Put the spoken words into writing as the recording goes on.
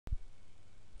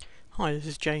Hi, this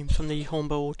is James from the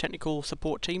Hornbill Technical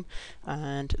Support team,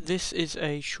 and this is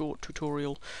a short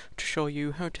tutorial to show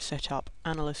you how to set up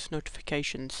analyst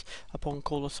notifications upon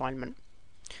call assignment.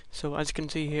 So as you can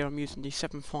see here, I'm using the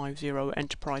 750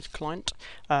 Enterprise client.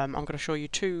 I'm going to show you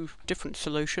two different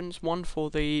solutions, one for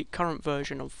the current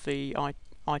version of the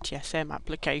ITSM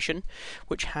application,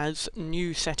 which has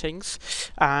new settings,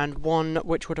 and one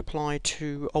which would apply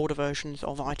to older versions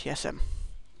of ITSM.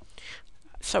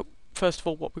 So first of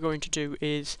all, what we're going to do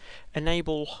is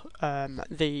enable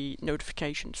the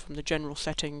notifications from the general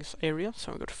settings area.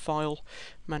 So we've got File,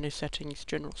 Manage Settings,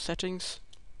 General Settings,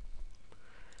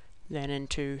 then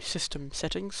into System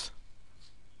Settings.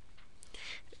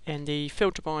 In the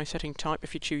filter by setting type,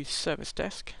 if you choose Service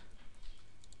Desk,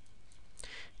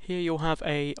 here you'll have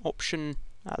a option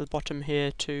at the bottom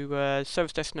here to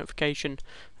Service Desk Notification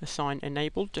Assign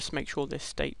Enabled. Just make sure this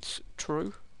states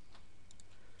true.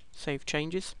 Save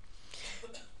changes.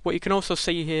 What you can also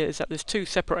see here is that there's two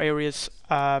separate areas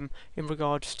in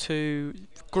regards to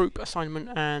group assignment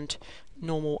and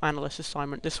normal analyst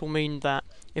assignment. This will mean that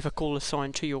if a call is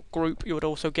assigned to your group, you would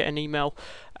also get an email,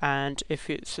 and if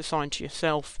it's assigned to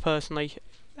yourself personally,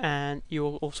 and you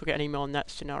will also get an email in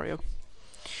that scenario.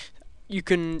 You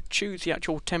can choose the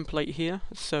actual template here,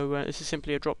 so this is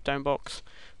simply a drop-down box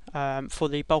for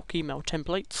the bulk email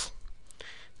templates,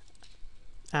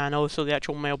 and also the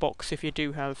actual mailbox if you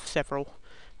do have several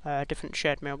different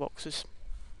shared mailboxes.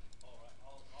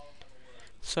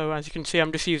 So as you can see,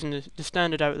 I'm just using the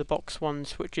standard out-of-the-box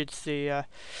ones, which is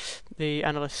the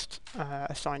analyst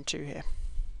assigned to here.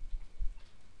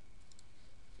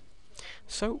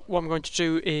 So what I'm going to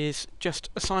do is just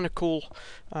assign a call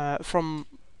from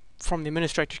the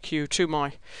administrator queue to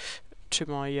my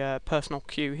personal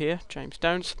queue here, James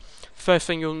Downs. First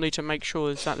thing you'll need to make sure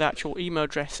is that the actual email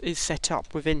address is set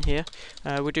up within here.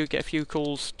 We do get a few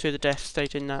calls to the desk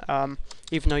stating that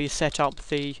even though you set up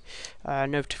the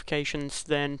notifications,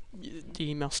 then the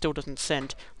email still doesn't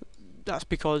send. That's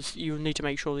because you need to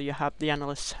make sure that the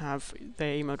analysts have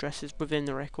their email addresses within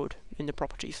the record in the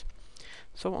properties.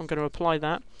 So I'm going to apply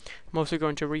that. I'm also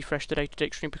going to refresh the data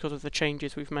dictionary because of the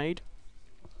changes we've made.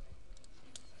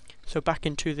 So back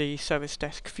into the service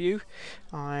desk view,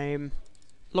 I'm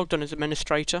logged on as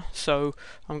administrator, so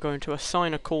I'm going to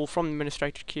assign a call from the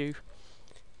administrator queue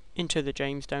into the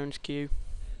James Downs queue.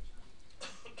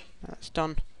 That's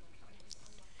done.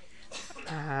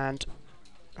 And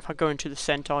if I go into the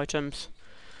sent items,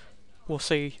 we'll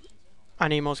see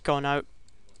an email's gone out.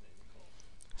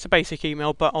 It's a basic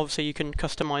email, but obviously you can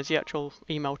customize the actual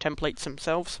email templates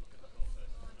themselves.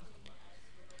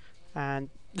 And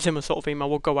similar sort of email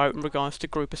will go out in regards to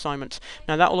group assignments.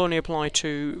 Now that will only apply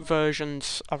to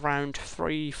versions around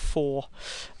 3.4,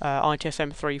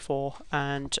 ITSM 3.4,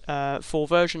 and for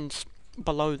versions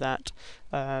below that,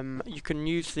 you can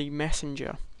use the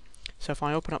messenger. So if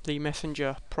I open up the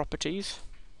messenger properties,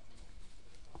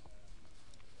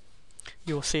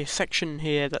 you'll see a section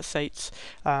here that states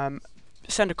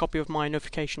send a copy of my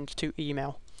notifications to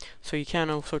email. So you can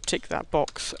also tick that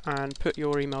box and put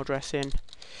your email address in.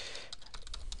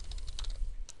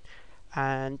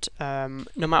 And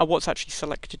no matter what's actually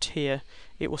selected here,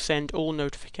 it will send all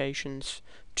notifications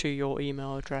to your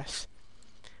email address.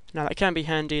 Now that can be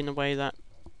handy in the way that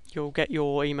you'll get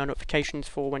your email notifications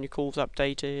for when your call's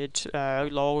updated,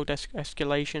 logged,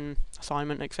 escalation,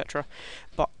 assignment, etc.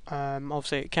 But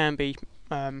obviously it can be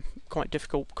quite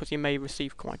difficult because you may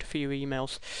receive quite a few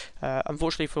emails.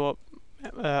 Unfortunately for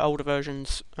older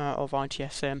versions of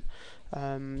ITSM,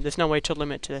 there's no way to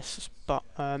limit this, but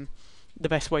the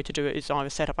best way to do it is either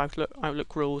set up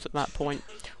Outlook rules at that point,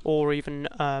 or even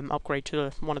upgrade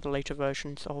to one of the later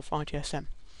versions of ITSM.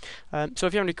 So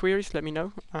if you have any queries, let me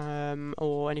know,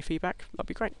 or any feedback, that'd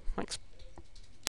be great. Thanks.